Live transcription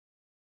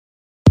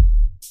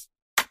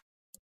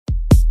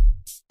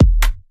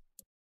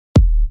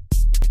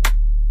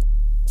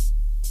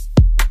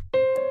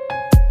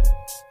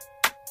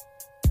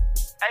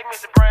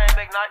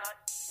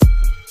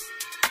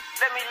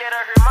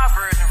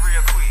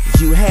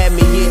had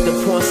me at the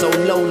point so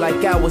low,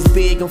 like I was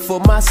begging for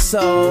my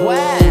soul.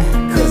 Why?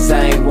 Cause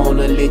I ain't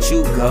wanna let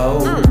you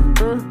go.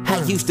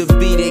 I used to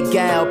be that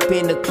guy up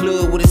in the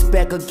club with his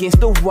back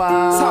against the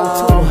wall.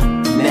 Talk to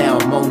him. Now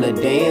I'm on the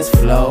dance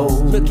floor.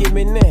 Look at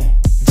me now.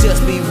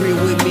 Just be real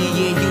with me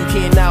and you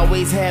can't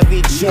always have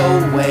it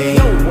your way.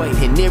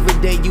 And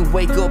every day you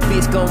wake up,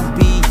 it's gonna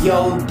be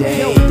your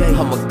day.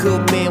 I'm a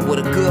good man with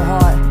a good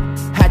heart.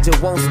 I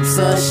just want some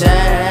sunshine.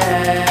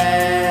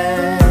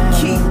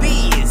 Keep busy.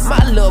 My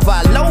love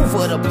all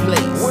over the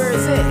place. Where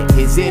is it?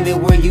 It's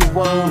anywhere you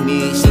want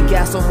it. She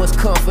got so much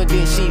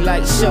confidence, she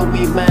like, show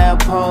me my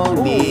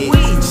opponent.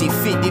 She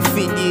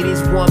 50-50,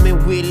 this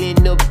woman willing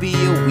to be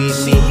with me.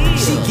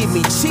 She give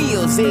me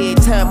chills every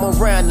time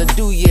I'm around her,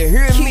 do you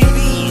hear me?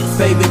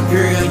 Baby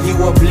girl, you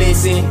a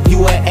blessing,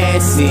 you an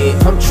asset.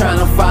 I'm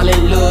tryna fall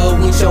in love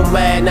with your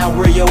mind, now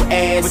where your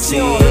ass is.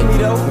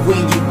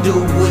 When you do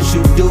what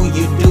you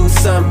do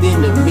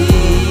something to me.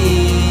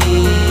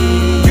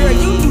 Girl,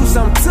 you do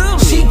something to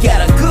me. She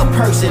got a good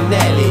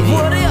personality.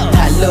 What else?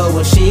 I love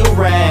when she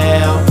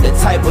around. The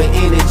type of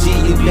energy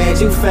you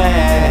glad you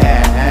found.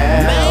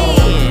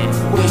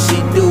 Man, when she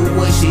do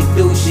what she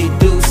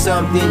do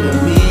something to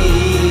me.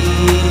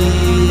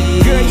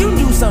 Girl, you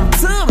do something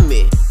to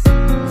me.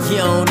 You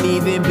don't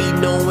even be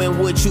knowing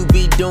what you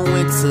be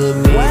doing to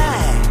me.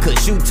 Why?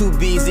 Cause you too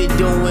busy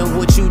doing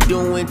what you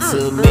doing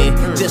to me.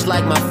 Just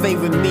like my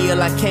favorite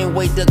meal, I can't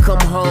wait to come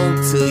home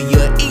to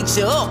you. Eat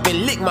you up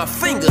and lick my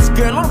fingers,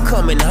 girl, I'm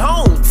coming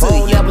home to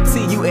you. Never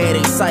till you add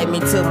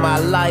excitement to my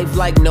life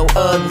like no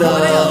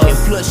other. And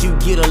plus you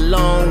get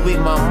along with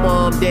my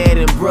mom, dad,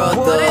 and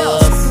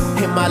brothers.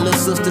 And my little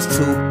sisters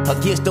too.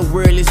 Against the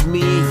world, it's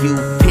me and you.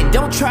 And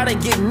don't try to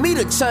get me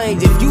to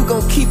change if you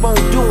gon' keep on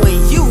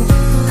doing you.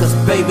 Cause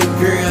baby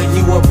girl,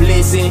 you a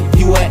blessing,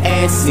 you an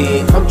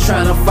asset. I'm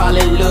tryna fall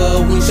in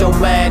love with your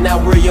mind, now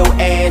where your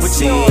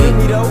ass is. When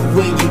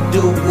you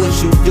do what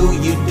you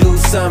do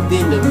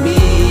something to me.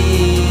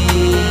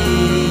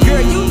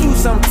 Girl, you do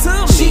something to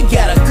me. She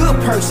got a good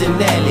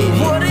personality.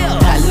 What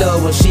else? I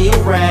love when she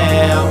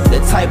around. The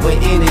type of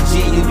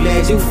energy you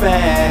glad you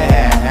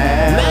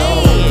found.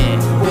 Man,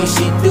 when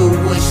she do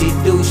what she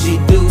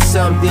do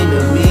something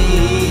to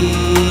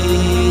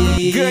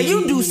me. Girl,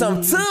 you do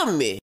something to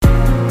me.